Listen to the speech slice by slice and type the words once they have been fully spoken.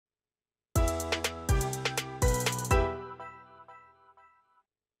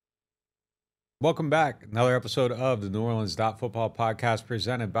Welcome back. Another episode of the New Orleans Football Podcast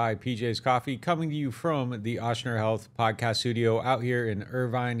presented by PJ's Coffee, coming to you from the Ochsner Health Podcast Studio out here in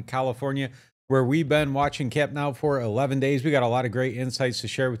Irvine, California, where we've been watching camp now for 11 days. We got a lot of great insights to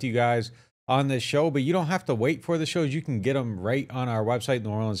share with you guys on this show, but you don't have to wait for the shows. You can get them right on our website, New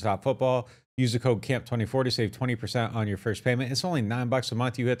Orleans Football. Use the code CAMP24 to save 20% on your first payment. It's only $9 a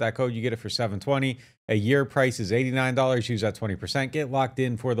month. You hit that code, you get it for $720. A year price is $89. Use that 20%. Get locked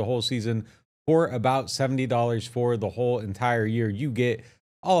in for the whole season for about $70 for the whole entire year. You get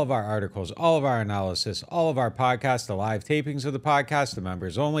all of our articles, all of our analysis, all of our podcasts, the live tapings of the podcast, the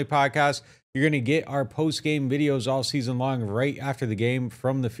members only podcast. You're going to get our post-game videos all season long right after the game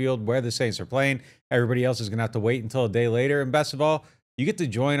from the field where the Saints are playing. Everybody else is going to have to wait until a day later. And best of all, you get to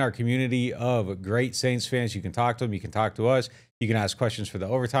join our community of great Saints fans. You can talk to them. You can talk to us. You can ask questions for the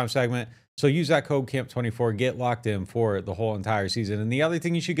overtime segment. So use that code CAMP24. Get locked in for the whole entire season. And the other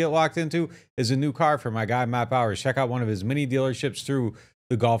thing you should get locked into is a new car for my guy, Matt Bowers. Check out one of his mini dealerships through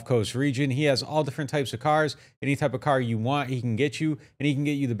the Gulf Coast region. He has all different types of cars. Any type of car you want, he can get you. And he can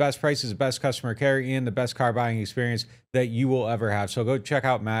get you the best prices, the best customer care, and the best car buying experience that you will ever have. So go check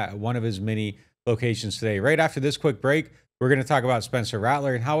out Matt at one of his mini locations today. Right after this quick break, we're going to talk about Spencer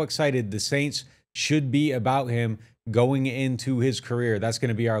Rattler and how excited the Saints should be about him going into his career. That's going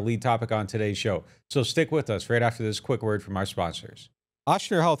to be our lead topic on today's show. So stick with us right after this quick word from our sponsors.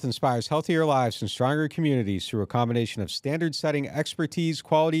 Ochsner Health inspires healthier lives and stronger communities through a combination of standard-setting expertise,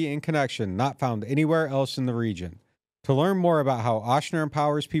 quality, and connection not found anywhere else in the region. To learn more about how Ochsner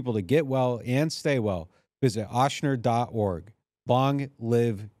empowers people to get well and stay well, visit ochsner.org. Long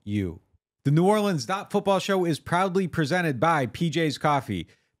live you. The New Orleans Football Show is proudly presented by PJ's Coffee.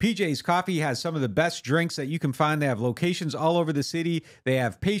 PJ's Coffee has some of the best drinks that you can find. They have locations all over the city. They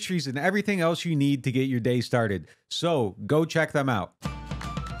have pastries and everything else you need to get your day started. So go check them out.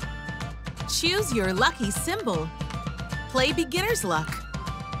 Choose your lucky symbol. Play beginner's luck.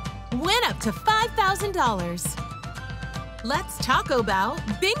 Win up to $5,000. Let's talk about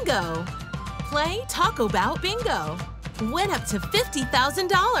bingo. Play Taco Bout Bingo. Win up to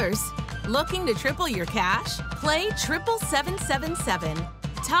 $50,000. Looking to triple your cash? Play 77777.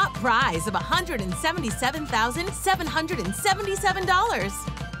 Top prize of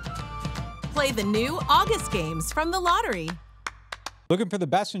 $177,777. Play the new August games from the lottery. Looking for the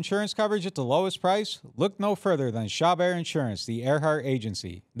best insurance coverage at the lowest price? Look no further than Chabert Insurance, the Earhart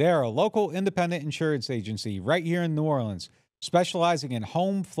Agency. They are a local independent insurance agency right here in New Orleans, specializing in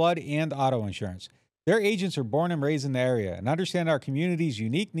home, flood, and auto insurance. Their agents are born and raised in the area and understand our community's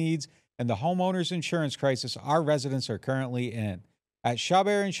unique needs and the homeowners insurance crisis our residents are currently in. At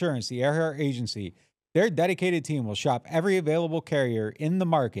Chabert Insurance, the Earhart Agency, their dedicated team will shop every available carrier in the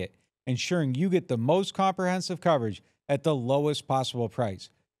market, ensuring you get the most comprehensive coverage at the lowest possible price.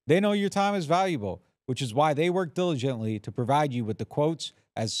 They know your time is valuable, which is why they work diligently to provide you with the quotes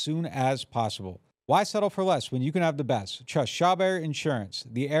as soon as possible. Why settle for less when you can have the best? Trust Chabert Insurance,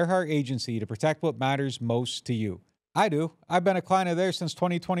 the Earhart Agency, to protect what matters most to you. I do. I've been a client of theirs since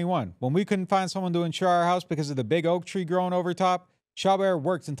 2021. When we couldn't find someone to insure our house because of the big oak tree growing over top, Chabert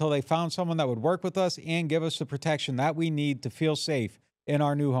worked until they found someone that would work with us and give us the protection that we need to feel safe in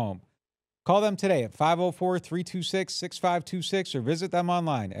our new home. Call them today at 504-326-6526 or visit them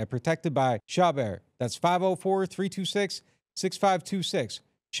online at Protected by Chabert. That's 504-326-6526.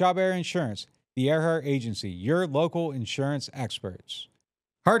 Chabert Insurance, the Earhart Agency, your local insurance experts.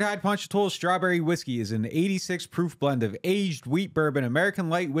 Hardhide Ponchatoula Strawberry Whiskey is an 86 proof blend of aged wheat bourbon, American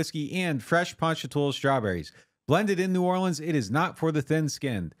light whiskey, and fresh Ponchatoula strawberries. Blended in New Orleans, it is not for the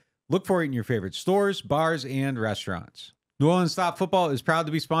thin-skinned. Look for it in your favorite stores, bars, and restaurants. New Orleans Football is proud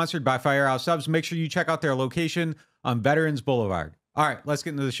to be sponsored by Firehouse Subs. Make sure you check out their location on Veterans Boulevard. All right, let's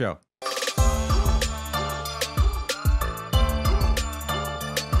get into the show.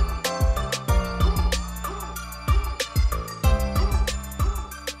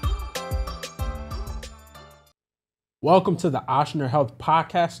 Welcome to the Ochsner Health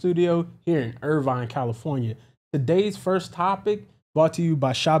Podcast Studio here in Irvine, California. Today's first topic brought to you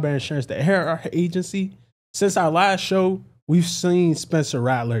by Chabert Insurance, the Earhart Agency. Since our last show, we've seen Spencer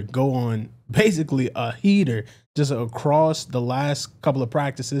Rattler go on basically a heater just across the last couple of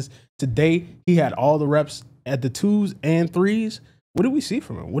practices. Today, he had all the reps at the 2s and 3s. What did we see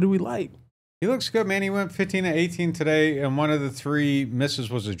from him? What did we like? He looks good, man. He went 15 of 18 today, and one of the 3 misses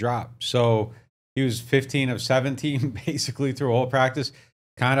was a drop. So he was 15 of 17 basically through a whole practice.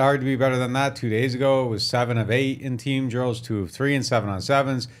 Kind of hard to be better than that. 2 days ago, it was 7 of 8 in team drills, 2 of 3 and 7 on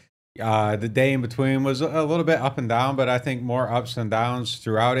 7s. The day in between was a little bit up and down, but I think more ups and downs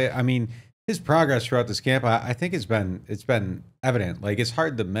throughout it. I mean, his progress throughout this camp, I think it's been evident. Like, it's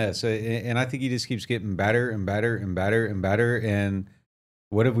hard to miss, and I think he just keeps getting better and better and better and better. And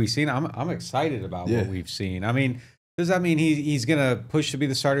what have we seen? I'm excited about what we've seen. I mean, does that mean he's gonna push to be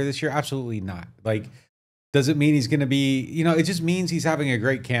the starter this year? Absolutely not. Like, does it mean he's gonna be? It just means he's having a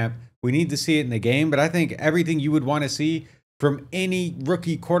great camp. We need to see it in the game, but I think everything you would want to see from any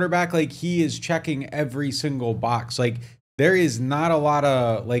rookie quarterback, like, he is checking every single box. Like, there is not a lot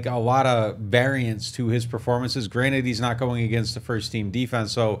of variance to his performances. Granted, he's not going against the first team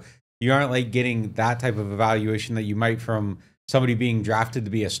defense, so you aren't like getting that type of evaluation that you might from somebody being drafted to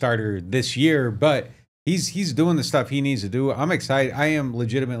be a starter this year. But he's doing the stuff he needs to do. I'm excited. I am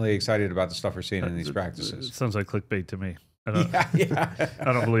legitimately excited about the stuff we're seeing in these practices. It sounds like clickbait to me. I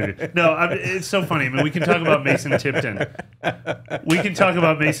don't believe you. No, it's so funny. I mean, we can talk about Mason Tipton. We can talk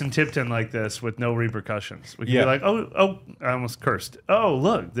about Mason Tipton like this with no repercussions. We can be like, oh, I almost cursed. Oh,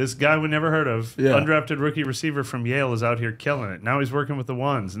 look, this guy we never heard of, undrafted rookie receiver from Yale, is out here killing it. Now he's working with the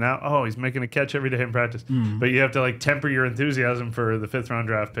ones. Now, he's making a catch every day in practice. But you have to like temper your enthusiasm for the 5th round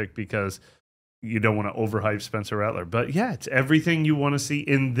draft pick because you don't want to overhype Spencer Rattler. But yeah, it's everything you want to see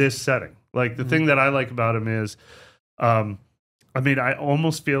in this setting. Like, the thing that I like about him is, I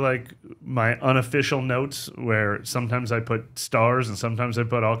almost feel like my unofficial notes, where sometimes I put stars and sometimes I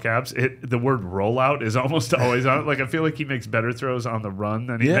put all caps, the word rollout is almost always on. Like, I feel like he makes better throws on the run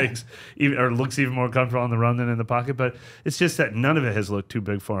than he makes, or looks even more comfortable on the run than in the pocket. But it's just that none of it has looked too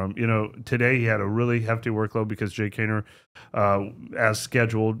big for him. Today he had a really hefty workload because Jake Haener, as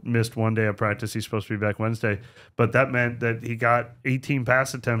scheduled, missed one day of practice. He's supposed to be back Wednesday. But that meant that he got 18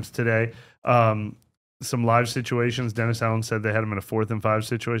 pass attempts today. Some live situations. Dennis Allen said they had him in a 4th and 5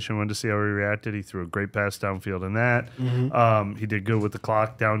 situation. Wanted to see how he reacted. He threw a great pass downfield in that. He did good with the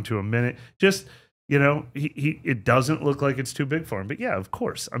clock down to a minute. Just, it doesn't look like it's too big for him. But yeah, of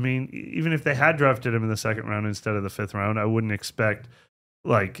course. I mean, even if they had drafted him in the 2nd round instead of the 5th round, I wouldn't expect,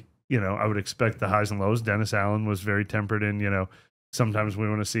 I would expect the highs and lows. Dennis Allen was very tempered in, sometimes we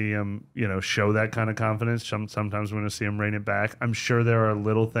want to see him, show that kind of confidence. Sometimes we want to see him rein it back. I'm sure there are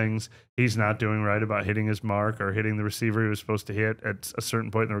little things he's not doing right about hitting his mark or hitting the receiver he was supposed to hit at a certain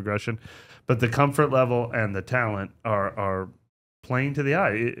point in the regression. But the comfort level and the talent are plain to the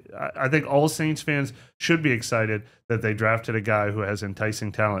eye. I think all Saints fans should be excited that they drafted a guy who has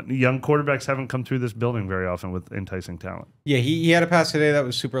enticing talent. Young quarterbacks haven't come through this building very often with enticing talent. Yeah, he had a pass today that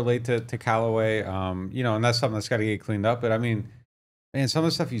was super late to Callaway, and that's something that's got to get cleaned up. But I mean, man, some of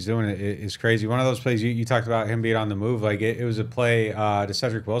the stuff he's doing is crazy. One of those plays you talked about him being on the move. Like, it was a play to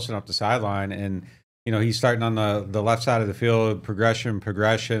Cedric Wilson up the sideline, and he's starting on the left side of the field.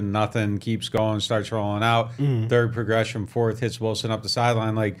 Progression, nothing, keeps going, starts rolling out. 3rd progression, 4th, hits Wilson up the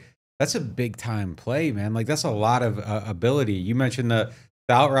sideline. Like, that's a big time play, man. Like, that's a lot of ability. You mentioned the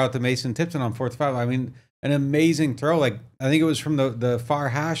out route to Mason Tipton on 4th and 5. I mean, an amazing throw. Like, I think it was from the far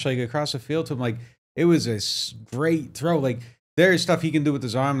hash, like across the field to him. Like, it was a great throw. Like, there is stuff he can do with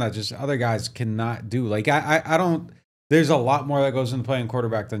his arm that just other guys cannot do. Like, I don't, there's a lot more that goes into playing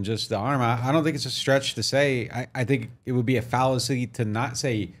quarterback than just the arm. I don't think it's a stretch to say, I think it would be a fallacy to not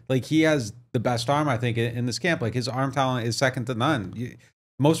say, like, he has the best arm, I think, in this camp. Like, his arm talent is second to none.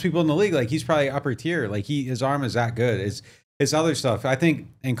 Most people in the league, like, he's probably upper tier. Like, his arm is that good. It's other stuff. I think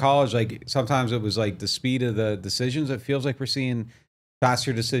in college, like, sometimes it was like the speed of the decisions. It feels like we're seeing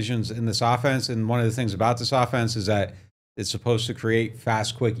faster decisions in this offense. And one of the things about this offense is that it's supposed to create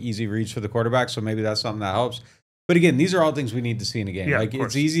fast, quick, easy reads for the quarterback. So maybe that's something that helps. But again, these are all things we need to see in a game. Yeah, like,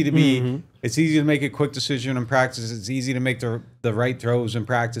 it's easy to be, it's easy to make a quick decision in practice. It's easy to make the right throws in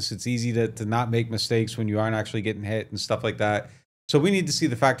practice. It's easy to not make mistakes when you aren't actually getting hit and stuff like that. So we need to see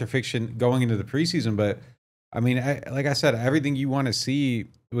the factor fiction going into the preseason. But I mean, like I said, everything you want to see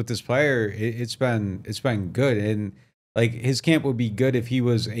with this player, it's been good. And like, his camp would be good if he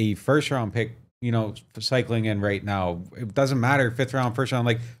was a 1st round pick, cycling in right now. It doesn't matter 5th round, 1st round.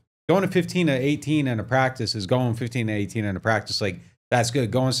 Like, going to 15 to 18 in a practice is going 15 to 18 in a practice. Like, that's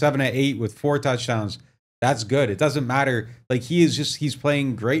good. Going 7 to 8 with 4 touchdowns, that's good. It doesn't matter. Like, he's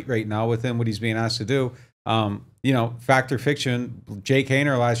playing great right now within what he's being asked to do. Factor fiction. Jake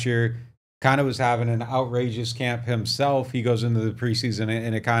Haener last year kind of was having an outrageous camp himself. He goes into the preseason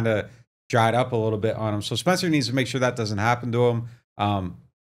and it kind of dried up a little bit on him. So Spencer needs to make sure that doesn't happen to him.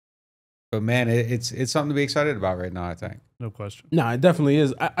 But man, it's something to be excited about right now, I think. No question. No, it definitely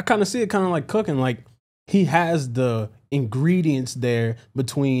is. I kind of see it kind of like cooking. Like, he has the ingredients there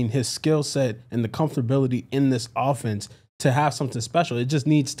between his skill set and the comfortability in this offense to have something special. It just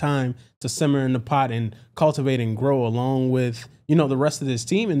needs time to simmer in the pot and cultivate and grow along with, the rest of this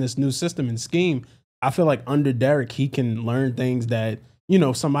team in this new system and scheme. I feel like under Derek, he can learn things that,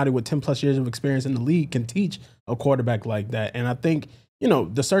 somebody with 10 plus years of experience in the league can teach a quarterback like that. And I think,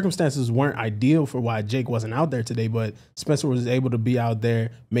 the circumstances weren't ideal for why Jake wasn't out there today, but Spencer was able to be out there,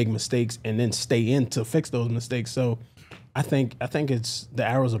 make mistakes, and then stay in to fix those mistakes. So I think it's the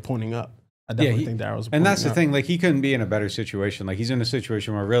arrows are pointing up. I definitely think the arrows are pointing up. And that's the thing, like he couldn't be in a better situation. Like he's in a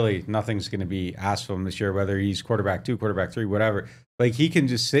situation where really nothing's going to be asked of him this year, whether he's quarterback 2, quarterback 3, whatever. Like he can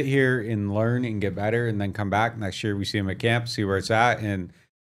just sit here and learn and get better and then come back next year. We see him at camp, see where it's at. And,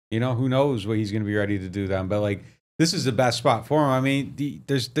 who knows what he's going to be ready to do then. But like, this is the best spot for him. I mean,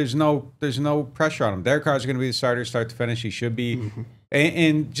 there's no pressure on him. Derek Carr's going to be the starter, start to finish. He should be. Mm-hmm.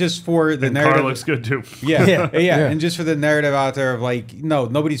 And just for the narrative, Carr looks good too. Yeah. And just for the narrative out there of like, no,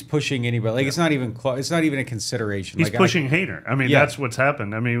 nobody's pushing anybody. Like it's not even close. It's not even a consideration. He's pushing Haener. I mean, that's what's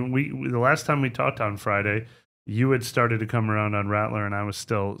happened. I mean, we the last time we talked on Friday, you had started to come around on Rattler, and I was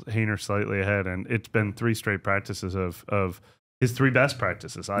still Haener slightly ahead. And it's been 3 straight practices of his 3 best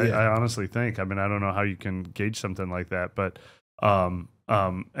practices. I honestly think. I mean, I don't know how you can gauge something like that, but and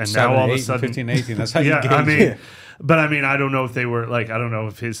 7, now all 8, of a sudden 15, 18. That's how you gauge I mean, it. But I mean, I don't know if they were like, I don't know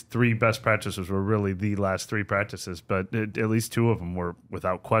if his 3 best practices were really the last 3 practices, but at least 2 of them were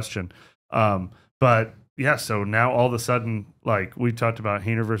without question. But yeah, so now all of a sudden, like we talked about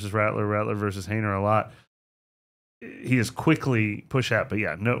Haener versus Rattler, Rattler versus Haener a lot. He is quickly push out, but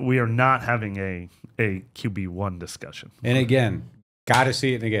yeah, no, we are not having a QB1 discussion. And again, got to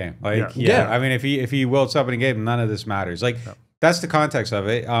see it in the game. Like, I mean, if he wilts up in a game, none of this matters. Like, that's the context of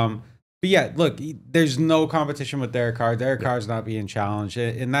it. But yeah, look, there's no competition with Derek Carr. Derek Carr's not being challenged,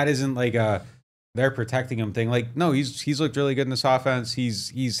 and that isn't like they're protecting him thing. Like, no, he's looked really good in this offense.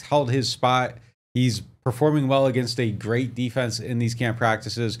 He's held his spot. He's performing well against a great defense in these camp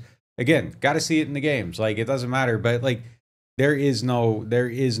practices. Again, got to see it in the games. Like, it doesn't matter, but like there is no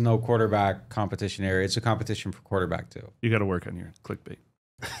quarterback competition area. It's a competition for quarterback too. You got to work on your clickbait.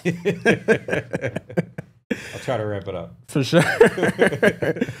 I'll try to wrap it up. For sure.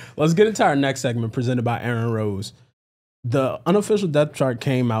 Let's get into our next segment presented by Aaron Rose. The unofficial depth chart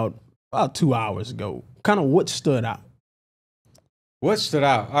came out about 2 hours ago. Kind of what stood out? What stood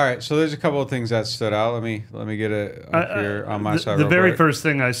out? All right, so there's a couple of things that stood out. Let me get it up here on my side. The very first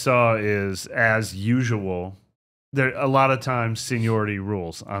thing I saw is, as usual, there a lot of times seniority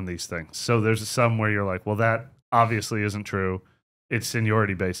rules on these things. So there's some where you're like, well, that obviously isn't true. It's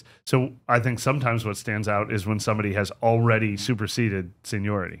seniority based. So I think sometimes what stands out is when somebody has already superseded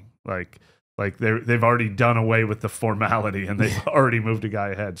seniority. Like they've already done away with the formality and they've already moved a guy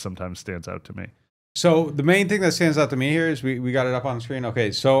ahead. Sometimes stands out to me. So the main thing that stands out to me here is we got it up on the screen.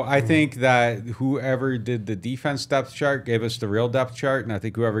 Okay, so I think that whoever did the defense depth chart gave us the real depth chart, and I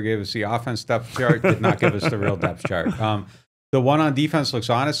think whoever gave us the offense depth chart did not give us the real depth chart. The one on defense looks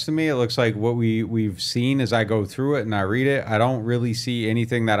honest to me. It looks like what we've seen as I go through it and I read it. I don't really see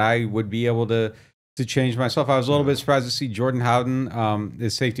anything that I would be able to change myself. I was a little bit surprised to see Jordan Howden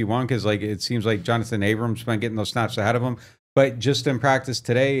is safety 1 because like it seems like Jonathan Abrams been getting those snaps ahead of him. But just in practice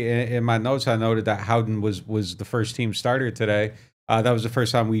today, in my notes, I noted that Howden was the first team starter today. That was the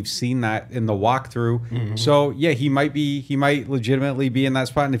first time we've seen that in the walkthrough. Mm-hmm. So yeah, he might legitimately be in that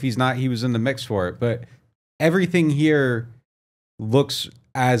spot, and if he's not, he was in the mix for it. But everything here looks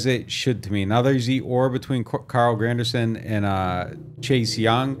as it should to me. Now there's the or between Carl Granderson and Chase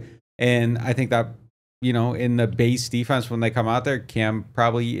Young, and I think that in the base defense when they come out there, Cam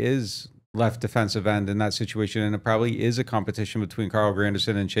probably is left defensive end in that situation, and it probably is a competition between Carl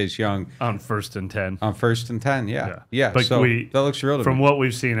Granderson and Chase Young on 1st and 10. On 1st and 10, yeah. But so that looks real to from me. what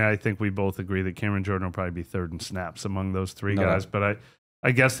we've seen, I think we both agree that Cameron Jordan will probably be 3rd in snaps among those 3 guys. But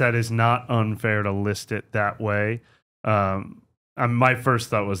I guess that is not unfair to list it that way. My first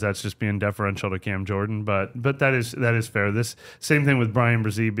thought was that's just being deferential to Cam Jordan, but that is fair. This same thing with Brian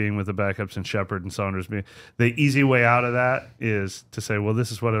Brzee being with the backups and Shepard and Saunders being. The easy way out of that is to say, well, this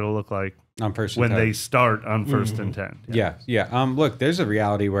is what it'll look like on first when and 10. They start on 1st and 10. Yeah. Look, there's a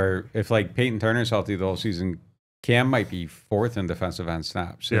reality where if like Peyton Turner's healthy the whole season, Cam might be 4th in defensive end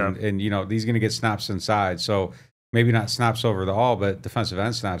snaps, and he's going to get snaps inside, so maybe not snaps over the all, but defensive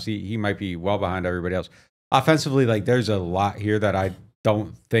end snaps, he might be well behind everybody else. Offensively, like there's a lot here that I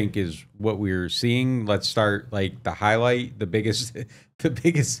don't think is what we're seeing. Let's start like the highlight, the biggest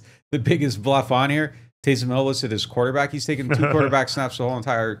bluff on here. Taysom Hill listed as quarterback. He's taken 2 quarterback snaps the whole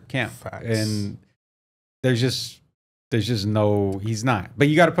entire camp. Facts. And there's just no, he's not. But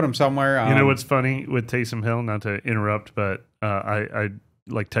you got to put him somewhere. You know what's funny with Taysom Hill? Not to interrupt, but I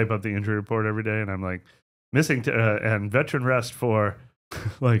like type up the injury report every day, and I'm like missing and veteran rest for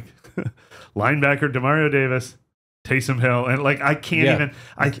like linebacker Demario Davis, Taysom Hill, and like I can't even.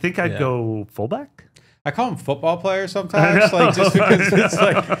 I think I'd go fullback. I call him football player sometimes, like just because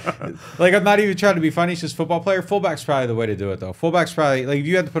it's like I'm not even trying to be funny. It's just football player. Fullback's probably the way to do it, though. Fullback's probably like if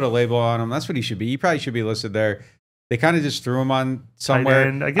you had to put a label on him, that's what he should be. He probably should be listed there. They kind of just threw him on somewhere. Tight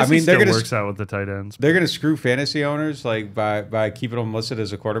end. I guess he still works out with the tight ends. They're going to screw fantasy owners like by keeping him listed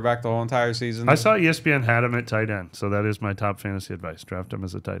as a quarterback the whole entire season. I saw ESPN had him at tight end, so that is my top fantasy advice. Draft him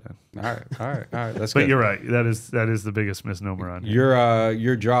as a tight end. All right. That's but good. You're right. That is the biggest misnomer on here.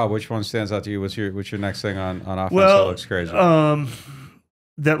 Your job. Which one stands out to you? What's your next thing on offense that looks crazy?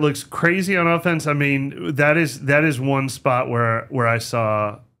 That looks crazy on offense. I mean, that is one spot where I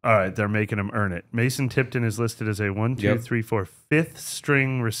saw. All right, they're making him earn it. Mason Tipton is listed as a 1, 2, 3, 4, fifth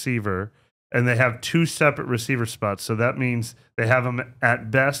string receiver, and they have 2 separate receiver spots. So that means they have him at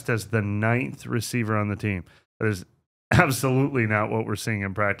best as the 9th receiver on the team. That is absolutely not what we're seeing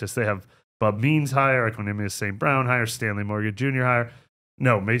in practice. They have Bub Means higher, Equanimous St. Brown higher, Stanley Morgan Jr. higher.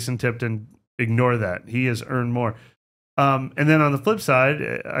 No, Mason Tipton, ignore that. He has earned more. And then on the flip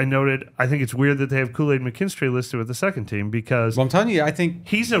side, I noted, I think it's weird that they have Kool-Aid McKinstry listed with the second team because I'm telling you, I think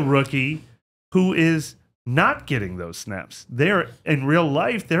he's a rookie who is not getting those snaps. They're in real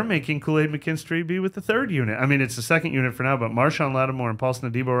life, they're making Kool-Aid McKinstry be with the third unit. I mean, it's the second unit for now, but Marshawn Lattimore and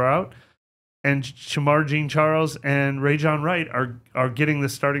Paulson Adebo are out, and Shamar Jean-Charles and Ray John Wright are getting the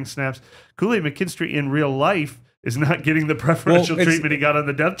starting snaps. Kool-Aid McKinstry in real life is not getting the preferential treatment he got on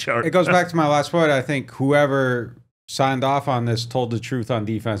the depth chart. It goes back to my last point. I think whoever signed off on this told the truth on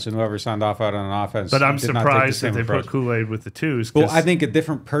defense, and whoever signed off on offense. But I'm surprised that they put Kool-Aid with the 2s. Well, I think a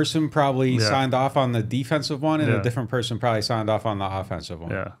different person probably signed off on the defensive one, and a different person probably signed off on the offensive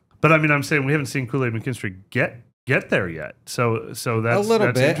one. Yeah, but I mean, I'm saying we haven't seen Kool-Aid McKinstry get there yet. So that's a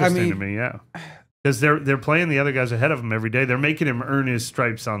little bit interesting to me. Yeah, because they're playing the other guys ahead of him every day. They're making him earn his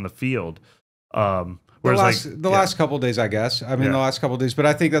stripes on the field. The last couple of days, I guess. I mean, the last couple of days, but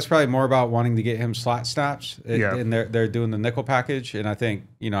I think that's probably more about wanting to get him slot snaps. And they're doing the nickel package, and I think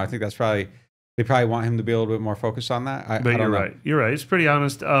that's probably they probably want him to be a little bit more focused on that. But you're right. You're right. It's pretty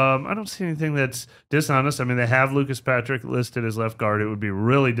honest. I don't see anything that's dishonest. I mean, they have Lucas Patrick listed as left guard. It would be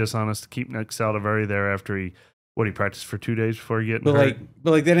really dishonest to keep Nick Saldiveri there after he practiced for 2 days before getting hurt.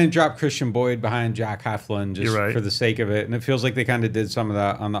 But they didn't drop Christian Boyd behind Jack Heflin just for the sake of it, and it feels like they kind of did some of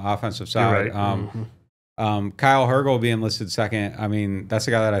that on the offensive side. You're right. Kyle Hergel being listed second, I mean, that's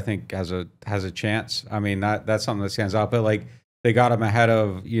a guy that I think has a chance. I mean, that's something that stands out. But like they got him ahead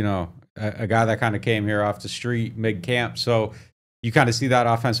of a guy that kind of came here off the street mid camp, so you kind of see that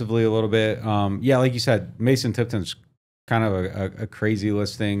offensively a little bit. Like you said, Mason Tipton's kind of a crazy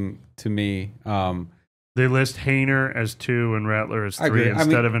listing to me. They list Hainer as 2 and Rattler as 3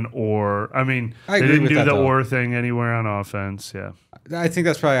 instead of an or. I mean, they didn't do the or thing anywhere on offense. Yeah. I think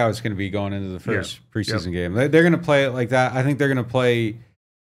that's probably how it's going to be going into the first preseason game. They're going to play it like that. I think they're going to play.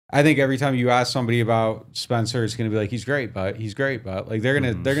 I think every time you ask somebody about Spencer, it's going to be like, he's great, but like they're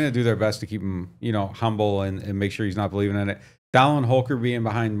going to do their best to keep him, humble and make sure he's not believing in it. Dallin Holker being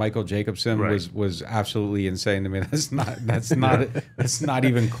behind Michael Jacobson was absolutely insane to me. That's not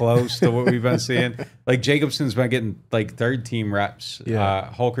even close to what we've been seeing. Like Jacobson's been getting like third team reps.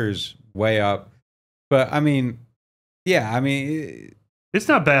 Holker's way up, but I mean, it's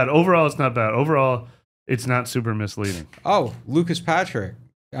not bad overall. It's not bad overall. It's not super misleading. Oh, Lucas Patrick.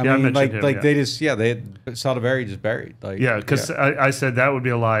 I mean, Saldiveri just buried. Because I said that would be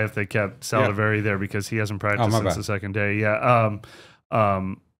a lie if they kept Saldiveri there because he hasn't practiced since the second day.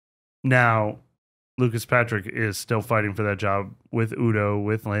 Now, Lucas Patrick is still fighting for that job with Udo,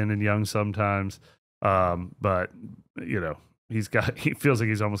 with Landon Young sometimes. But, he feels like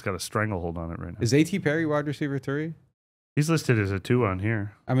he's almost got a stranglehold on it right now. Is A.T. Perry wide receiver 3? He's listed as a 2 on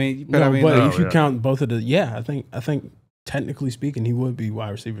here. I mean, if you count both of the, I think. Technically speaking, he would be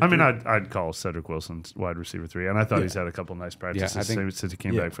wide receiver 3. I mean, I'd call Cedric Wilson wide receiver 3, and I thought he's had a couple nice practices since he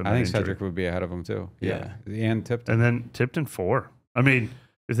came back from the injury. Cedric would be ahead of him too. And Tipton. And then Tipton 4. I mean,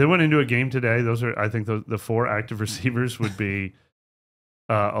 if they went into a game today, I think the 4 active receivers would be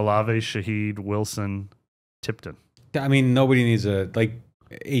Olave, Shaheed, Wilson, Tipton. I mean, nobody needs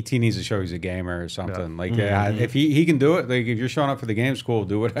AT needs to show he's a gamer or something. If he can do it, like if you're showing up for the game, cool,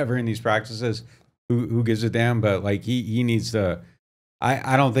 do whatever in these practices. Who gives a damn? But like he needs to.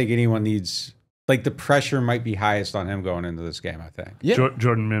 I don't think anyone needs. Like the pressure might be highest on him going into this game. I think. Yeah.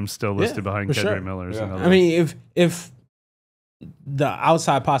 Jordan Mims still listed behind Kendra Miller. I mean, if the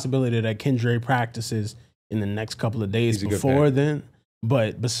outside possibility that Kendra practices in the next couple of days before then,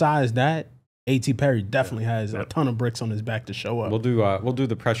 but besides that, A.T. Perry definitely has a ton of bricks on his back to show up. We'll do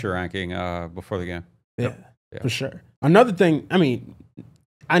the pressure ranking before the game. Yeah, for sure. Another thing, I mean.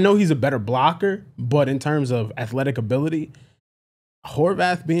 I know he's a better blocker, but in terms of athletic ability,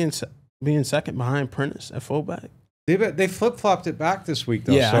 Horvath being being second behind Prentice at fullback. They flip-flopped it back this week,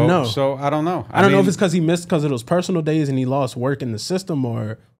 though. Yeah, so, I know. So I don't know. I don't know if it's because he missed because of those personal days and he lost work in the system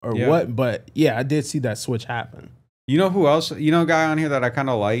or what. But, yeah, I did see that switch happen. You know who else? You know a guy on here that I kind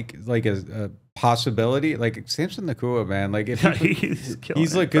of like a possibility? Like Samson Nakua, man. Like if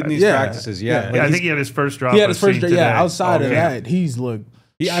he's looked good in these practices. Yeah. Like I think he had his first drop. He had his first drop. Yeah, outside of that, he's looked.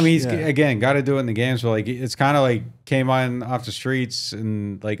 He's again got to do it in the games, but like it's kind of like came on off the streets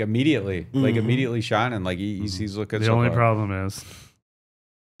and like immediately shining. Like he's looking. The only problem is,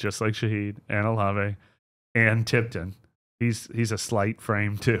 just like Shaheed and Olave and Tipton, he's a slight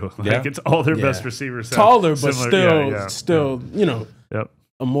frame too. Like it's all their best receivers. Taller, but still,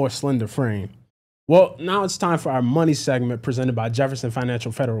 a more slender frame. Well, now it's time for our money segment presented by Jefferson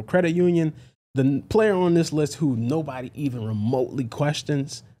Financial Federal Credit Union. The player on this list who nobody even remotely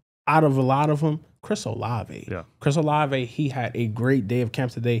questions out of a lot of them, Chris Olave. Yeah. Chris Olave, he had a great day of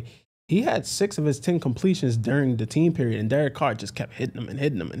camp today. He had 6 of his 10 completions during the team period, and Derek Carr just kept hitting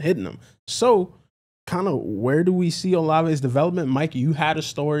him. So, kind of where do we see Olave's development? Mike, you had a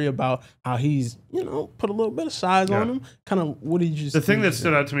story about how he's, put a little bit of size on him. Kind of what did you see? The thing that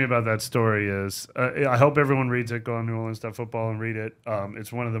stood out to me about that story is, I hope everyone reads it. Go on NewOrleans.football and read it.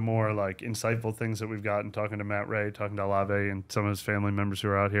 It's one of the more like insightful things that we've gotten talking to Matt Ray, talking to Olave and some of his family members who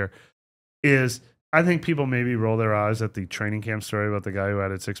are out here, is I think people maybe roll their eyes at the training camp story about the guy who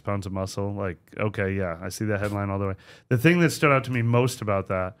added 6 pounds of muscle. Like, okay, yeah, I see that headline all the way. The thing that stood out to me most about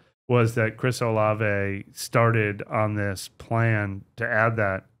that was that Chris Olave started on this plan to add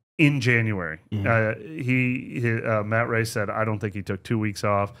that in January. Matt Ray said, I don't think he took 2 weeks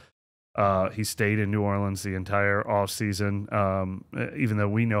off. He stayed in New Orleans the entire offseason, even though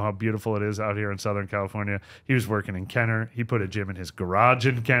we know how beautiful it is out here in Southern California. He was working in Kenner. He put a gym in his garage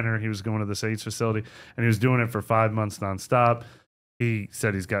in Kenner. He was going to the Saints facility, and he was doing it for 5 months nonstop. He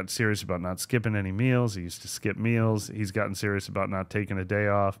said he's gotten serious about not skipping any meals. He used to skip meals. He's gotten serious about not taking a day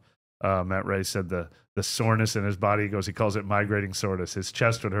off. Matt Ray said the soreness in his body, he calls it migrating soreness. His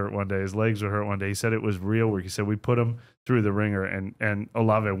chest would hurt one day, his legs would hurt one day. He said it was real work. He said we put him through the ringer, and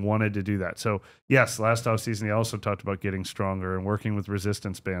Olave wanted to do that. So yes, last offseason he also talked about getting stronger and working with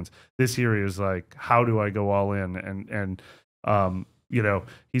resistance bands. This year he was like, how do I go all in? And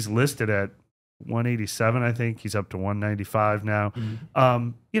he's listed at 187, I think. He's up to 195 now.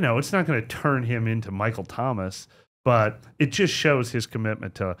 It's not going to turn him into Michael Thomas, but it just shows his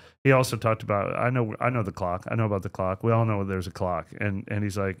commitment to. He also talked about, I know the clock. I know about the clock. We all know there's a clock, and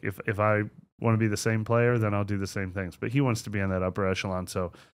he's like, if I want to be the same player, then I'll do the same things. But he wants to be in that upper echelon,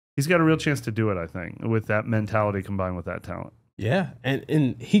 so he's got a real chance to do it. I think with that mentality combined with that talent. Yeah,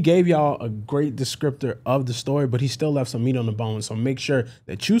 and he gave y'all a great descriptor of the story, but he still left some meat on the bone. So make sure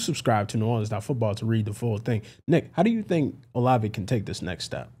that you subscribe to NewOrleans.football to read the full thing. Nick, how do you think Olave can take this next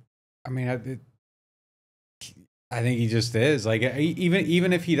step? I mean, I think he just is. Like,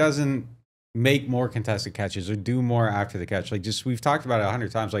 even if he doesn't make more contested catches or do more after the catch, like we've talked about it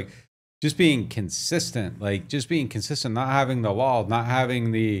 100 times, like just being consistent, not having the wall, not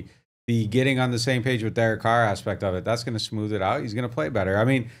having the getting on the same page with Derek Carr aspect of it, that's going to smooth it out. He's going to play better. I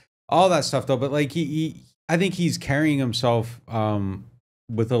mean, all that stuff though, but like I think he's carrying himself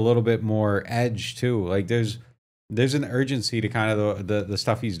with a little bit more edge too. Like there's an urgency to kind of the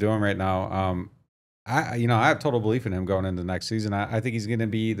stuff he's doing right now. I have total belief in him going into next season. I think he's going to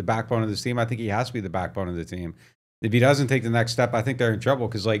be the backbone of this team. I think he has to be the backbone of the team. If he doesn't take the next step, I think they're in trouble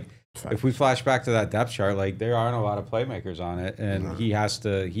because, like, if we flash back to that depth chart, like there aren't a lot of playmakers on it, and he has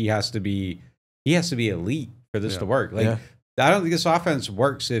to be elite for this to work. Like, I don't think this offense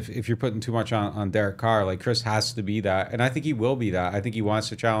works if you're putting too much on Derek Carr. Like Chris has to be that, and I think he will be that. I think he wants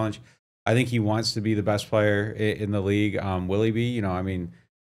to challenge. I think he wants to be the best player in the league. Will he be?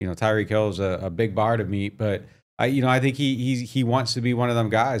 Tyreek Hill is a big bar to meet, but I think he wants to be one of them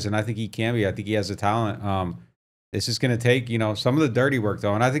guys, and I think he can be. I think he has the talent. This is going to take, some of the dirty work,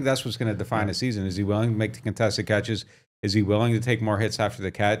 though, and I think that's what's going to define the season. Is he willing to make the contested catches? Is he willing to take more hits after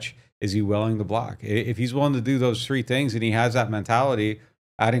the catch? Is he willing to block? If he's willing to do those three things and he has that mentality,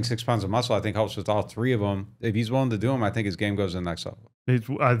 adding 6 pounds of muscle, I think helps with all three of them. If he's willing to do them, I think his game goes to the next level.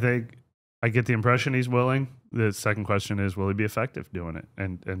 I think I get the impression he's willing. The second question is, will he be effective doing it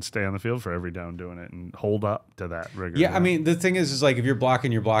and stay on the field for every down doing it and hold up to that rigor? Yeah, I mean, the thing is like if you're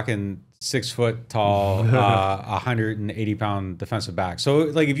blocking 6 foot tall, 180-pound defensive back. So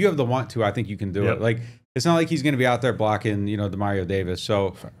like if you have the want to, I think you can do it. Like it's not like he's going to be out there blocking, DeMario Davis.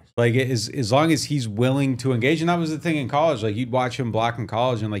 So like as long as he's willing to engage, and that was the thing in college. Like you'd watch him block in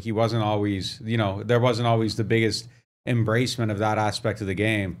college, and like he wasn't always, there wasn't always the biggest embracement of that aspect of the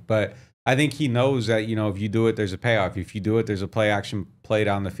game, but I think he knows that, if you do it, there's a payoff. If you do it, there's a play action play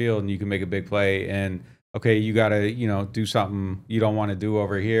down the field and you can make a big play. And okay, you got to, do something you don't want to do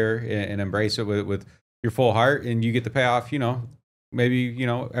over here and embrace it with your full heart. And you get the payoff, maybe,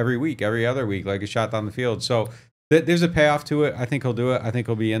 every week, every other week, like a shot down the field. So there's a payoff to it. I think he'll do it. I think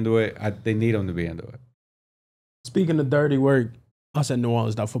he'll be into it. They need him to be into it. Speaking of dirty work, us at New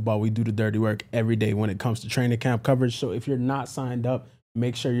Orleans Football, we do the dirty work every day when it comes to training camp coverage. So if you're not signed up,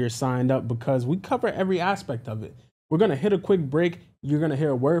 make sure you're signed up because we cover every aspect of it. We're going to hit a quick break. You're going to hear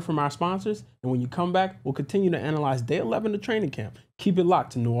a word from our sponsors. And when you come back, we'll continue to analyze day 11 of training camp. Keep it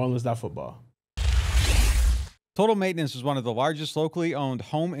locked to New Orleans Football. Total Maintenance is one of the largest locally owned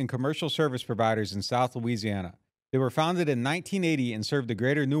home and commercial service providers in South Louisiana. They were founded in 1980 and serve the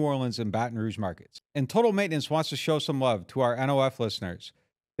greater New Orleans and Baton Rouge markets. And Total Maintenance wants to show some love to our NOF listeners.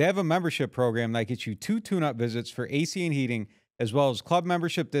 They have a membership program that gets you 2 tune-up visits for AC and heating, as well as club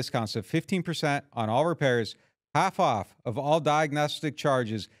membership discounts of 15% on all repairs, half off of all diagnostic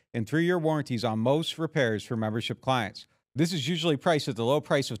charges, and 3-year warranties on most repairs for membership clients. This is usually priced at the low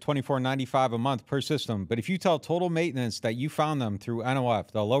price of $24.95 a month per system, but if you tell Total Maintenance that you found them through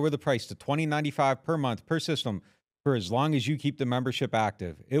NOF, they'll lower the price to $20.95 per month per system for as long as you keep the membership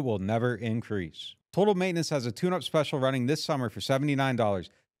active. It will never increase. Total Maintenance has a tune-up special running this summer for $79,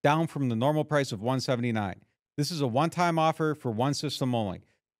 down from the normal price of $179. This is a one-time offer for one system only.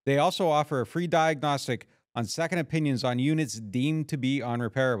 They also offer a free diagnostic on second opinions on units deemed to be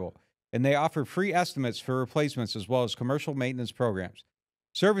unrepairable, and they offer free estimates for replacements as well as commercial maintenance programs.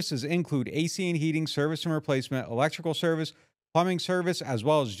 Services include AC and heating service and replacement, electrical service, plumbing service, as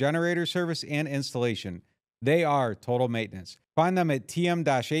well as generator service and installation. They are Total Maintenance. Find them at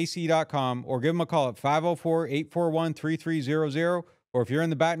tm-ac.com or give them a call at 504-841-3300, or if you're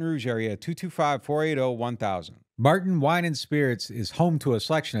in the Baton Rouge area, 225-480-1000. Martin Wine and Spirits is home to a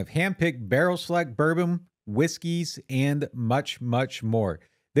selection of hand-picked barrel select bourbon, whiskeys, and much, much more.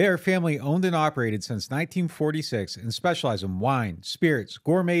 They are family owned and operated since 1946 and specialize in wine, spirits,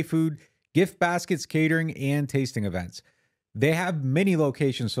 gourmet food, gift baskets, catering, and tasting events. They have many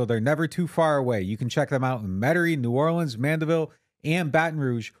locations, so they're never too far away. You can check them out in Metairie, New Orleans, Mandeville, and Baton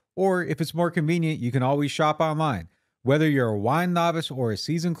Rouge, or if it's more convenient, you can always shop online. Whether you're a wine novice or a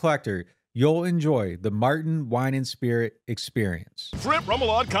seasoned collector, you'll enjoy the Martin Wine and Spirit experience. Shrimp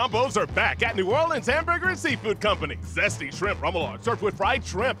Remoulade combos are back at New Orleans Hamburger and Seafood Company. Zesty shrimp remoulade served with fried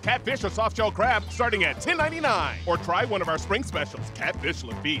shrimp, catfish, or soft-shell crab starting at $10.99. Or try one of our spring specials, catfish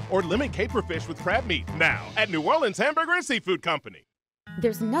le feet, or lemon caper fish with crab meat. Now at New Orleans Hamburger and Seafood Company.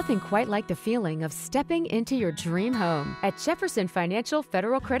 There's nothing quite like the feeling of stepping into your dream home. At Jefferson Financial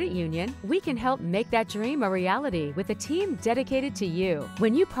Federal Credit Union, we can help make that dream a reality with a team dedicated to you.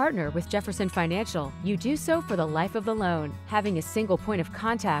 When you partner with Jefferson Financial, you do so for the life of the loan. Having a single point of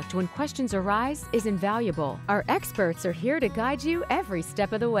contact when questions arise is invaluable. Our experts are here to guide you every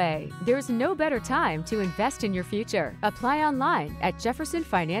step of the way. There's no better time to invest in your future. Apply online at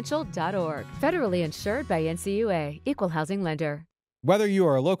jeffersonfinancial.org. Federally insured by NCUA, Equal Housing Lender. Whether you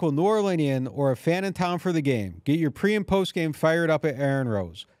are a local New Orleanian or a fan in town for the game, get your pre- and post-game fired up at Aaron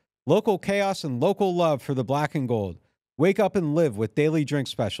Rose. Local chaos and local love for the black and gold. Wake up and live with daily drink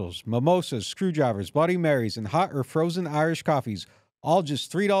specials, mimosas, screwdrivers, Bloody Marys, and hot or frozen Irish coffees, all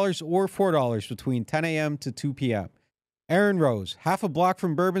just $3 or $4 between 10 a.m. to 2 p.m. Aaron Rose, half a block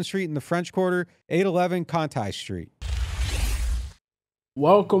from Bourbon Street in the French Quarter, 811 Conti Street.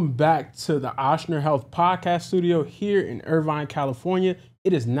 Welcome back to the Oshner Health Podcast Studio here in Irvine, California.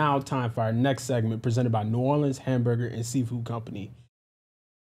 It is now time for our next segment presented by New Orleans Hamburger and Seafood Company.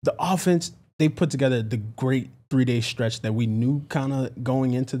 The offense, they put together the great 3-day stretch that we knew kind of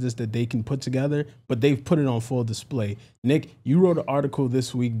going into this that they can put together, but they've put it on full display. Nick, you wrote an article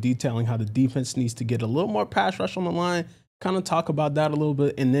this week detailing how the defense needs to get a little more pass rush on the line, kind of talk about that a little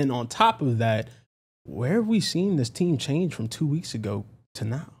bit. And then on top of that, where have we seen this team change from 2 weeks ago to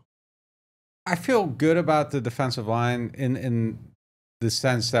now? I feel good about the defensive line in the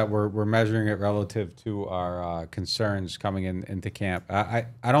sense that we're measuring it relative to our concerns coming into camp. I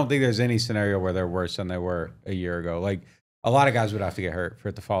don't think there's any scenario where they're worse than they were a year ago. Like, a lot of guys would have to get hurt for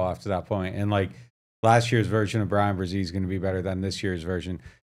it to fall off to that point. And like last year's version of Brian Brzee is going to be better than this year's version.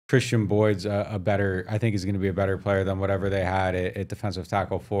 Christian Boyd's I think is going to be a better player than whatever they had at defensive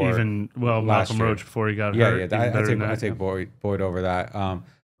tackle for. Malcolm Roach before he got hurt. I take Boyd over that.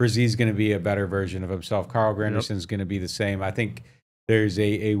 Brzee's going to be a better version of himself. Carl Granderson's going to be the same. I think there's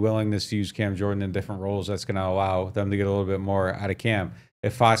a willingness to use Cam Jordan in different roles that's going to allow them to get a little bit more out of Cam.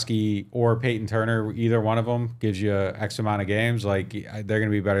 If Foskey or Peyton Turner, either one of them, gives you X amount of games, like, they're going to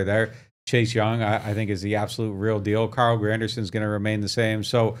be better there. Chase Young, I think, is the absolute real deal. Carl Granderson's going to remain the same.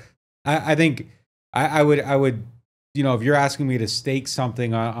 So I think I would, you know, if you're asking me to stake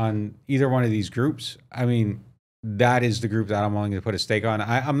something on either one of these groups, I mean, that is the group that I'm willing to put a stake on.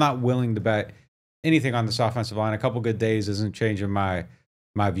 I'm not willing to bet anything on this offensive line. A couple good days isn't changing my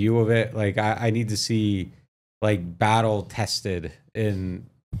view of it. Like I need to see like battle tested, and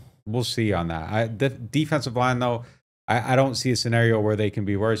we'll see on that. The defensive line though, I don't see a scenario where they can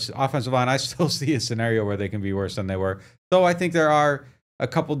be worse. Offensive line, I still see a scenario where they can be worse than they were. Though I think there are a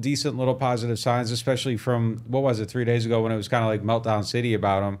couple decent little positive signs, especially from, what was it, 3 days ago when it was kind of like meltdown city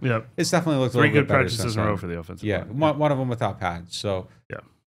about them. Yep. It's definitely looked a Three little good bit better practices in a row for the offensive line. One of them without pads. So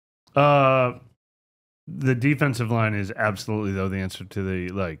yeah. The defensive line is absolutely, though, the answer to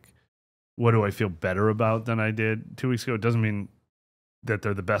the, like, what do I feel better about than I did 2 weeks ago? It doesn't mean that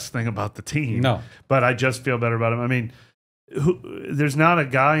they're the best thing about the team. No. But I just feel better about them. I mean, there's not a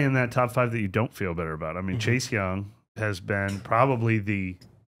guy in that top five that you don't feel better about. I mean, Chase Young has been probably the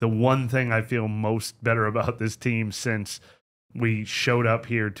one thing I feel most better about this team since we showed up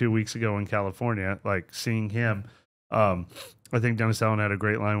here 2 weeks ago in California, like seeing him. I think Dennis Allen had a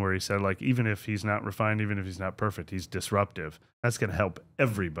great line where he said, like, even if he's not refined, even if he's not perfect, he's disruptive. That's going to help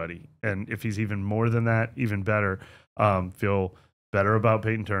everybody. And if he's even more than that, even better. Feel better about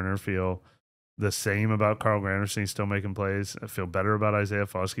Peyton Turner, feel the same about Carl Granderson. He's still making plays. I feel better about Isaiah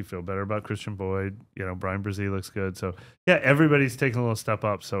Foskey, feel better about Christian Boyd. You know, Brian Brzee looks good. So, yeah, everybody's taking a little step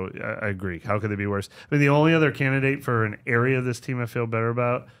up. So, I agree. How could they be worse? I mean, the only other candidate for an area of this team I feel better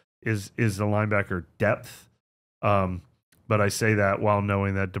about is the linebacker depth. But I say that while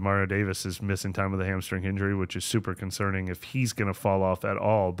knowing that Demario Davis is missing time with a hamstring injury, which is super concerning if he's going to fall off at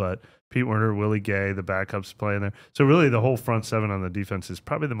all. But Pete Werner, Willie Gay, the backups playing there. So really the whole front seven on the defense is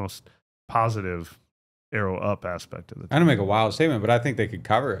probably the most positive arrow up aspect of the team. I don't make a wild statement, but I think they could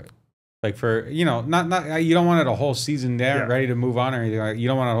cover it. Like for, you know, not you don't want it a whole season there, ready to move on or anything. Like, you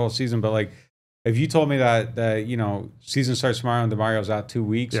don't want a whole season, but like if you told me that you know, season starts tomorrow and DeMario's out 2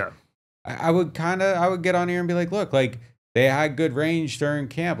 weeks, I would get on here and be like, look, like they had good range during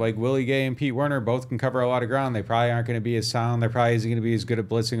camp. Like Willie Gay and Pete Werner both can cover a lot of ground. They probably aren't going to be as sound. They probably isn't going to be as good at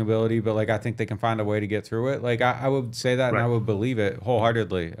blitzing ability, but like I think they can find a way to get through it. Like I would say that, and I would believe it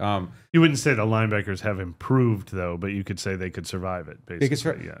wholeheartedly. You wouldn't say the linebackers have improved though, but you could say they could survive it. Basically,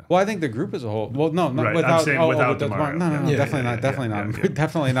 they could Well, I think the group as a whole. Well, no, not without. I'm saying without DeMario. No,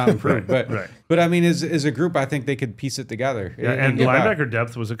 definitely not improved. But I mean, as a group, I think they could piece it together. Yeah, and linebacker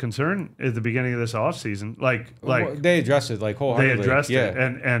depth was a concern at the beginning of this offseason. Like they addressed it like wholeheartedly. They addressed it,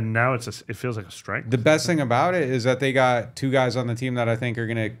 and now it feels like a strength. The best thing about it is that they got two guys on the team that I think are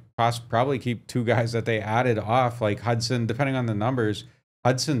going to probably keep two guys that they added off, like Hudson, depending on the numbers.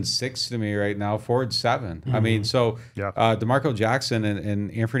 Hudson's 6 to me right now, Ford's 7. I mean, so DeMarco Jackson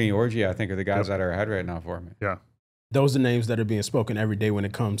and Anthony Orji, I think, are the guys that are ahead right now for me. Yeah. Those are names that are being spoken every day when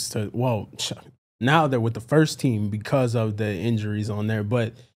it comes to, well, now they're with the first team because of the injuries on there.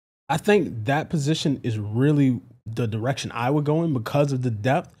 But I think that position is really the direction I would go in because of the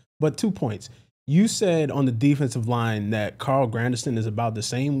depth. But 2 points. You said on the defensive line that Carl Granderson is about the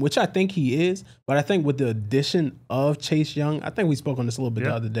same, which I think he is. But I think with the addition of Chase Young, I think we spoke on this a little bit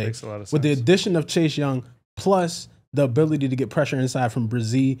the other day. Makes a lot of sense. With the addition of Chase Young, plus the ability to get pressure inside from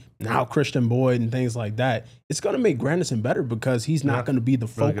Brzee, now Christian Boyd and things like that, it's going to make Granderson better because he's not going to be the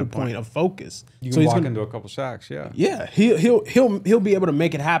focal point of focus. You can walk into a couple sacks, Yeah, he'll be able to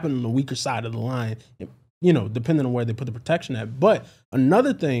make it happen on the weaker side of the line, you know, depending on where they put the protection at. But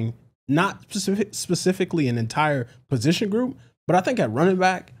another thing, not specifically an entire position group, but I think at running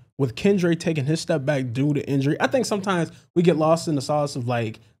back, with Kendra taking his step back due to injury, I think sometimes we get lost in the sauce of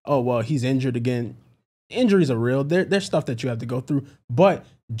like, oh, well, he's injured again. Injuries are real. There's stuff that you have to go through. But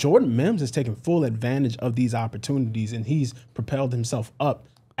Jordan Mims is taking full advantage of these opportunities, and he's propelled himself up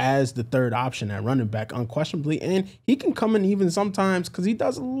as the third option at running back, unquestionably. And he can come in even sometimes because he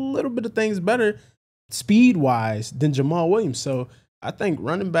does a little bit of things better speed-wise than Jamal Williams. So I think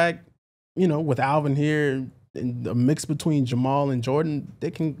running back, you know, with Alvin here and a mix between Jamal and Jordan,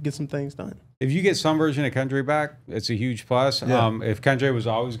 they can get some things done. If you get some version of Kendra back, it's a huge plus. Yeah. If Kendra was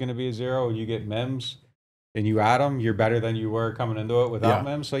always going to be a 0 and you get Mims and you add him, you're better than you were coming into it without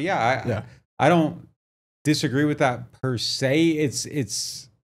Mims. So I don't disagree with that per se. It's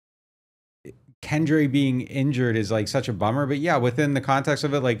Kendra being injured is like such a bummer, but yeah, within the context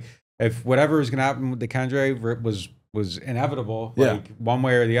of it, like if whatever was going to happen with the Kendra was inevitable, like one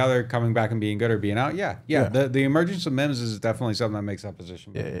way or the other, coming back and being good or being out. The emergence of Mims is definitely something that makes that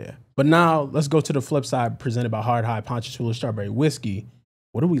position better. But now let's go to the flip side, presented by Hard High Ponchatoula Strawberry Whiskey.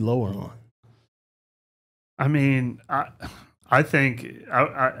 What are we lower on? I mean, I think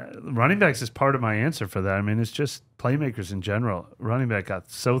running backs is part of my answer for that. I mean, it's just playmakers in general. Running back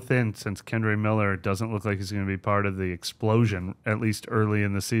got so thin since Kendre Miller doesn't look like he's going to be part of the explosion, at least early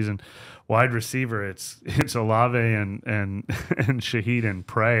in the season. Wide receiver, it's Olave and Shaheed and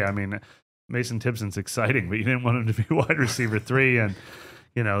Prey. I mean, Mason Tipton's exciting, but you didn't want him to be wide receiver 3. And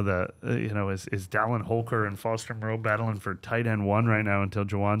is Dallin Holker and Foster Moreau battling for tight end 1 right now until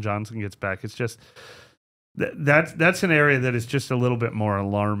Jawan Johnson gets back. It's just that's an area that is just a little bit more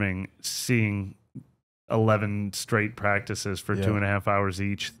alarming, seeing 11 straight practices for 2.5 hours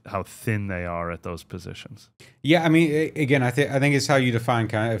each, how thin they are at those positions. Yeah, I mean, again, I think it's how you define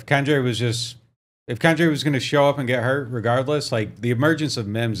if Kendre was going to show up and get hurt regardless, like the emergence of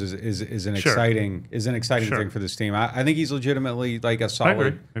Mims is an exciting thing for this team. I think he's legitimately like a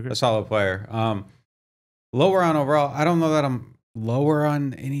solid player. Lower on overall, I don't know that I'm lower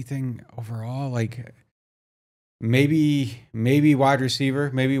on anything overall. Like maybe wide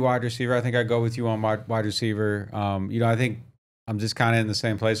receiver. I think I'd go with you on wide receiver. I think I'm just kind of in the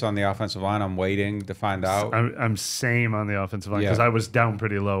same place on the offensive line. I'm waiting to find out. I'm same on the offensive line because I was down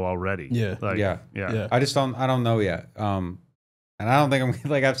pretty low already. Yeah. I don't know yet. And I don't think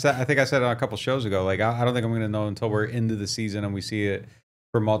I'm like I think I said it on a couple shows ago. Like I don't think I'm going to know until we're into the season and we see it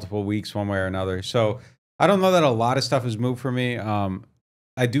for multiple weeks, one way or another. So I don't know that a lot of stuff has moved for me.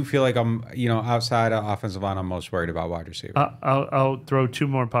 I do feel like I'm, outside of offensive line, I'm most worried about wide receiver. I'll throw 2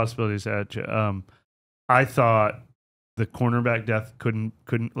 more possibilities at you. I thought the cornerback depth couldn't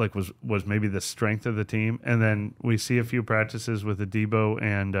was maybe the strength of the team, and then we see a few practices with Adebo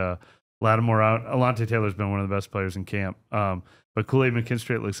and Lattimore out. Alontae Taylor's been one of the best players in camp, but Kool-Aid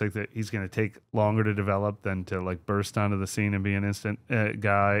McKinstry, it looks like that he's going to take longer to develop than to like burst onto the scene and be an instant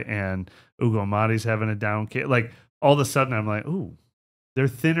guy. And Ugo Amadi's having a down kid. Like all of a sudden, I'm like, ooh. They're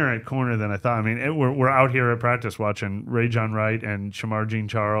thinner at corner than I thought. I mean, we're out here at practice watching Ray John Wright and Shamar Jean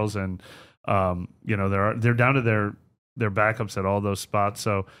Charles, and they're down to their backups at all those spots.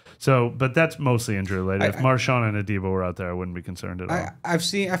 So, but that's mostly injury related. If Marshawn and Adebo were out there, I wouldn't be concerned at all. I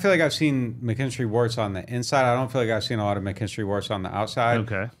feel like I've seen McKinstry Warts on the inside. I don't feel like I've seen a lot of McKinstry Warts on the outside.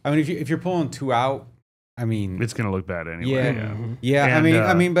 Okay. I mean, if you're pulling 2 out, I mean, it's going to look bad anyway. Yeah. And,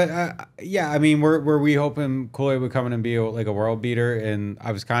 were we hoping Kool-Aid would come in and be like a world beater? And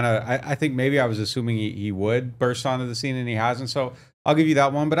I was I think maybe I was assuming he would burst onto the scene, and he hasn't. So I'll give you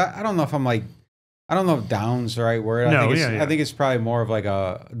that one. But I don't know if I don't know if down's the right word. I think it's probably more of like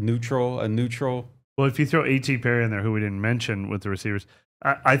a neutral. Well, if you throw A.T. Perry in there, who we didn't mention with the receivers,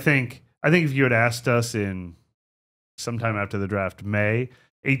 I think if you had asked us in sometime after the draft, May,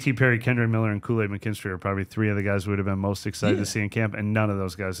 A.T. Perry, Kendre Miller, and Kool-Aid McKinstry are probably 3 of the guys we would have been most excited to see in camp, and none of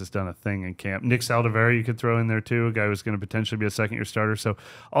those guys has done a thing in camp. Nick Saldiveri you could throw in there too, a guy who's going to potentially be a second-year starter. So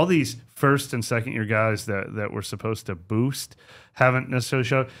all these first- and second-year guys that were supposed to boost haven't necessarily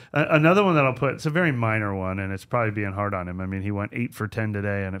showed. Another one that I'll put, it's a very minor one, and it's probably being hard on him. I mean, he went 8 for 10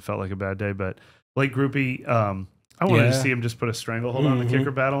 today, and it felt like a bad day, but Blake Grupe, I wanted to see him just put a stranglehold on the kicker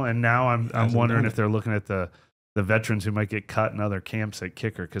battle, and now I'm wondering if they're looking at the veterans who might get cut in other camps at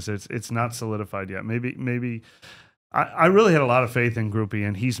kicker, because it's not solidified yet. Maybe I really had a lot of faith in Grupe,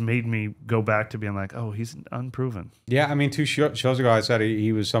 and he's made me go back to being like, oh, he's unproven. Yeah, I mean, 2 shows ago I said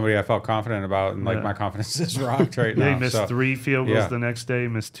he was somebody I felt confident about, and my confidence is rocked right now. He missed 3 field goals the next day,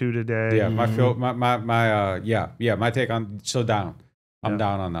 missed 2 today. Yeah, my take on down. I'm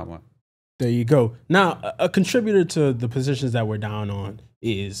down on that one. There you go. Now, a contributor to the positions that we're down on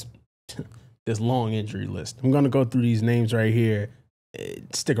is this long injury list. I'm going to go through these names right here.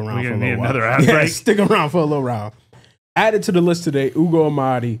 Stick around for a little while. Break. Stick around for a little while. Added to the list today, Ugo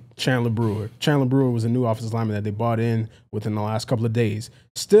Amadi, Chandler Brewer. Chandler Brewer was a new offensive lineman that they brought in within the last couple of days.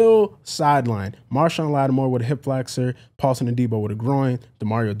 Still sidelined. Marshawn Lattimore with a hip flexor, Paulson Adebo with a groin,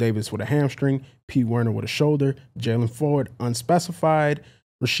 Demario Davis with a hamstring, Pete Werner with a shoulder, Jalen Ford unspecified,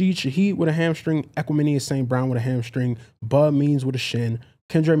 Rashid Shaheed with a hamstring, Equiminius St. Brown with a hamstring, Bud Means with a shin,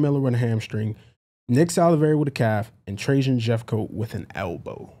 Kendre Miller with a hamstring, Nick Saldiveri with a calf, and Trajan Jeffcoat with an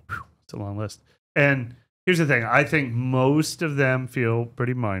elbow. It's a long list. And here's the thing. I think most of them feel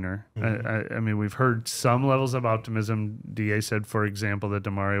pretty minor. I mean, we've heard some levels of optimism. DA said, for example, that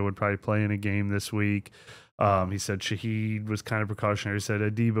Demario would probably play in a game this week. He said Shaheed was kind of precautionary. He said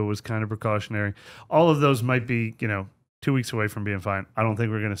Adebo was kind of precautionary. All of those might be, 2 weeks away from being fine. I don't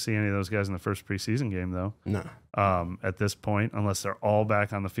think we're going to see any of those guys in the first preseason game, though. No. At this point, unless they're all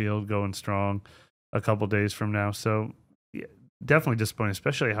back on the field going strong a couple days from now. So, yeah, definitely disappointing,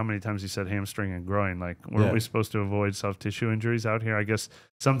 especially how many times he said hamstring and groin. Like, weren't we supposed to avoid soft tissue injuries out here? I guess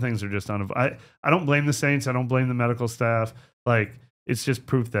some things are just I don't blame the Saints. I don't blame the medical staff. Like, it's just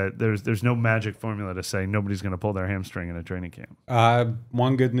proof that there's no magic formula to say nobody's going to pull their hamstring in a training camp.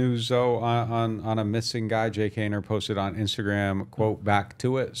 One good news though on a missing guy, Jay Kaner posted on Instagram, quote, back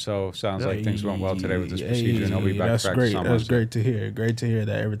to it. So sounds like things went well today with this procedure, and he'll be back to practice on Wednesday. That's great to hear. Great to hear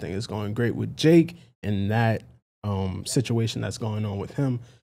that everything is going great with Jake and that situation that's going on with him.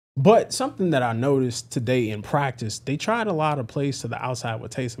 But something that I noticed today in practice, they tried a lot of plays to the outside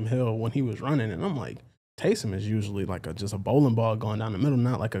with Taysom Hill when he was running, and I'm like, Taysom is usually like just a bowling ball going down the middle,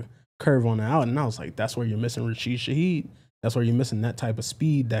 not like a curve on the out. And I was like, that's where you're missing Rashid Shaheed. That's where you're missing that type of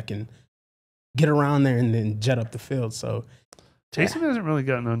speed that can get around there and then jet up the field. So Taysom hasn't really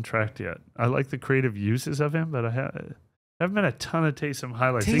gotten untracked yet. I like the creative uses of him, but I haven't been a ton of Taysom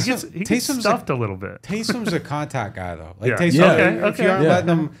highlights. He gets stuffed a little bit. Taysom's a contact guy though. Like Yeah. Taysom, Okay. if you aren't letting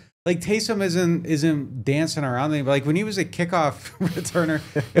him. Like Taysom isn't dancing around anything. Like when he was a kickoff returner,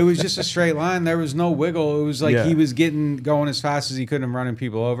 it was just a straight line. There was no wiggle. It was like he was going as fast as he could and running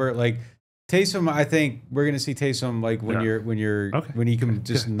people over. Like Taysom, I think we're gonna see Taysom like when he can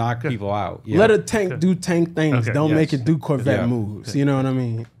just knock people out. Yeah. Let a tank do tank things. Okay. Don't make it do Corvette moves. You know what I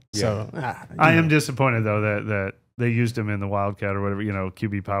mean? Yeah. So I am disappointed though that they used him in the Wildcat or whatever,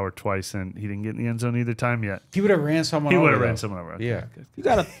 QB power twice, and he didn't get in the end zone either time yet. He would have ran someone over. He would have ran someone over. Yeah. you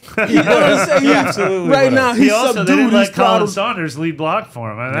gotta. You know what I'm saying? Absolutely. Right now, He he's also subdued. didn't let He's Colin throttled. Saunders lead block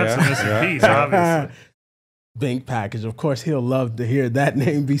for him. I mean, that's Yeah. a missing piece, obviously. Big package. Of course, he'll love to hear that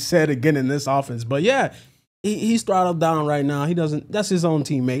name be said again in this offense. But yeah, he's throttled down right now. He doesn't. That's his own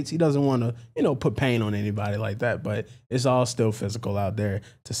teammates. He doesn't want to, put pain on anybody like that. But it's all still physical out there,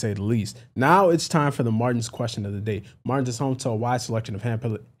 to say the least. Now it's time for the Martin's question of the day. Martin's is home to a wide selection of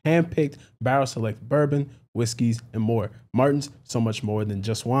hand-picked, barrel-select bourbon, whiskeys, and more. Martin's, so much more than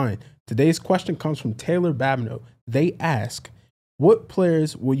just wine. Today's question comes from Taylor Babineau. They ask, what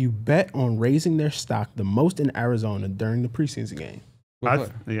players will you bet on raising their stock the most in Arizona during the preseason game? Go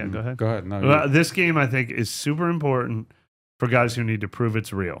ahead. Go ahead. No, Well, this game, I think, is super important for guys who need to prove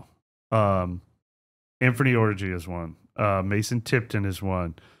it's real. Anthony Orgy is one. Mason Tipton is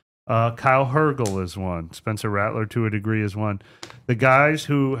one. Kyle Hergel is one. Spencer Rattler, to a degree, is one. The guys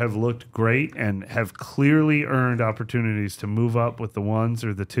who have looked great and have clearly earned opportunities to move up with the ones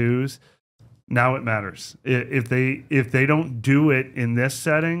or the twos, now it matters. If they don't do it in this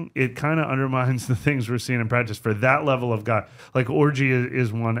setting, it kind of undermines the things we're seeing in practice for that level of guy. Like Orgy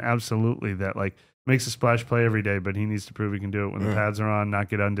is one absolutely that like makes a splash play every day, but he needs to prove he can do it when the pads are on, not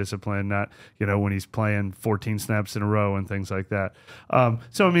get undisciplined, not when he's playing 14 snaps in a row and things like that.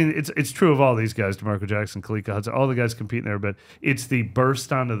 So I mean, it's true of all these guys: DeMarco Jackson, Khalika Hudson, all the guys competing there. But it's the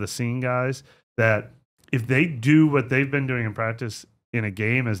burst onto the scene guys that if they do what they've been doing in practice in a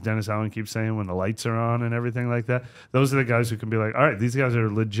game, as Dennis Allen keeps saying, when the lights are on and everything like that, those are the guys who can be like, all right, these guys are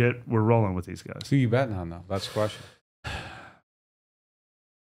legit. We're rolling with these guys. who you betting on though? That's the question.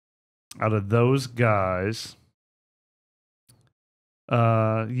 Out of those guys,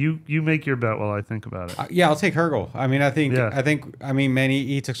 you make your bet while I think about it. Yeah, I'll take Hergel. I mean, I think, man,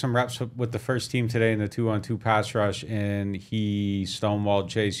 he took some reps with the first team today in the 2-on-2 pass rush, and he stonewalled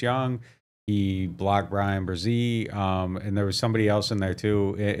Chase Young. He blocked Brian Brzee, and there was somebody else in there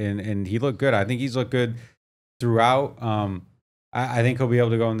too, and he looked good. I think he's looked good throughout. I think he'll be able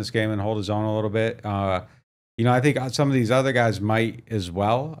to go in this game and hold his own a little bit. I think some of these other guys might as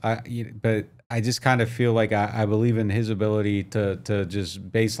well, but I just kind of feel like I believe in his ability to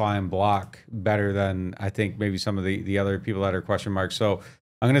just baseline block better than I think maybe some of the other people that are question marks. So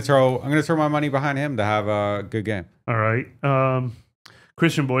I'm gonna throw my money behind him to have a good game. All right.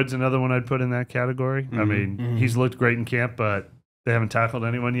 Christian Boyd's another one I'd put in that category. I mean, he's looked great in camp, but they haven't tackled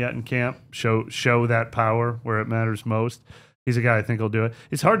anyone yet in camp. Show that power where it matters most. He's a guy I think will do it.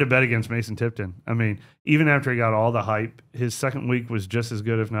 It's hard to bet against Mason Tipton. I mean, even after he got all the hype, his second week was just as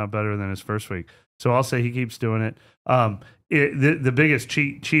good, if not better, than his first week. So I'll say he keeps doing it. The biggest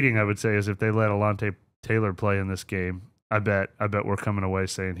cheating, I would say, is if they let Alante Taylor play in this game. I bet we're coming away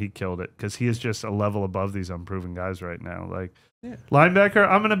saying he killed it because he is just a level above these unproven guys right now. Like linebacker,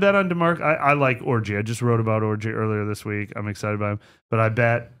 I'm going to bet on DeMarco. I like Orgy. I just wrote about Orgy earlier this week. I'm excited about him. But I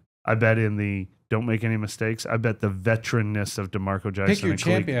bet in the don't make any mistakes. I bet the veteranness of DeMarco Jackson. Pick your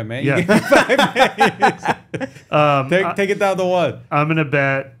champion, man. Yeah. You give me 5 minutes. Take it down to one. I'm going to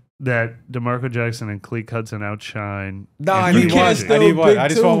bet that DeMarco Jackson and Khalika Hudson outshine. No, I need one. I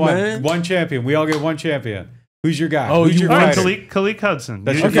just want one. One champion. We all get one champion. Who's your guy? Oh, Who's your fighter? Khalika Hudson.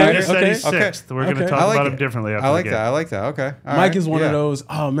 That's you your fighter? just said he's sixth. We're going to talk about him differently after I like the game. that. I like that. Okay. All Mike right. is one of those,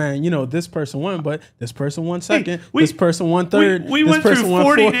 oh man, this person won, but this person won second. This person won third. We this went through person won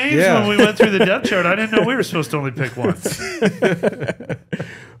 40 fourth. names when we went through the depth chart. I didn't know we were supposed to only pick one.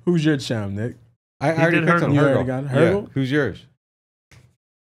 Who's your champ, Nick? I already picked him. You Hergel. already got Hergel? Yeah. Who's yours?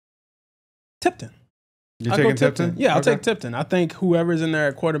 Tipton. You're I'll taking go Tipton? Yeah, I'll Okay. take Tipton. I think whoever's in there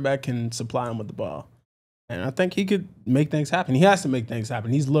at quarterback can supply him with the ball. And I think he could make things happen. He has to make things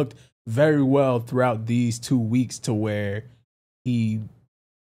happen. He's looked very well throughout these 2 weeks to where he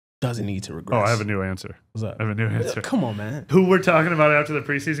doesn't need to regress. Oh, I have a new answer. What's up? I have a new answer. Come on, man. Who we're talking about after the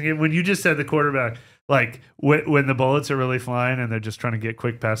preseason game? When you just said the quarterback, like when the bullets are really flying and they're just trying to get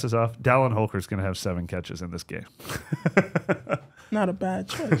quick passes off, Dallin Holker's going to have 7 catches in this game. Not a bad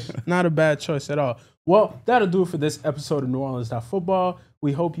choice. Not a bad choice at all. Well, that'll do it for this episode of New Orleans Football.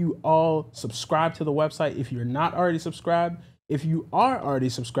 We hope you all subscribe to the website if you're not already subscribed. If you are already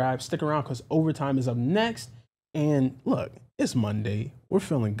subscribed, stick around because overtime is up next. And look, it's Monday. We're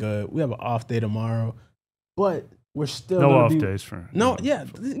feeling good. We have an off day tomorrow, but we're still no off days for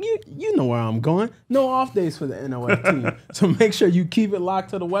you know where I'm going. No off days for the NOF team. So make sure you keep it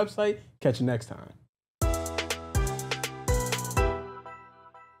locked to the website. Catch you next time.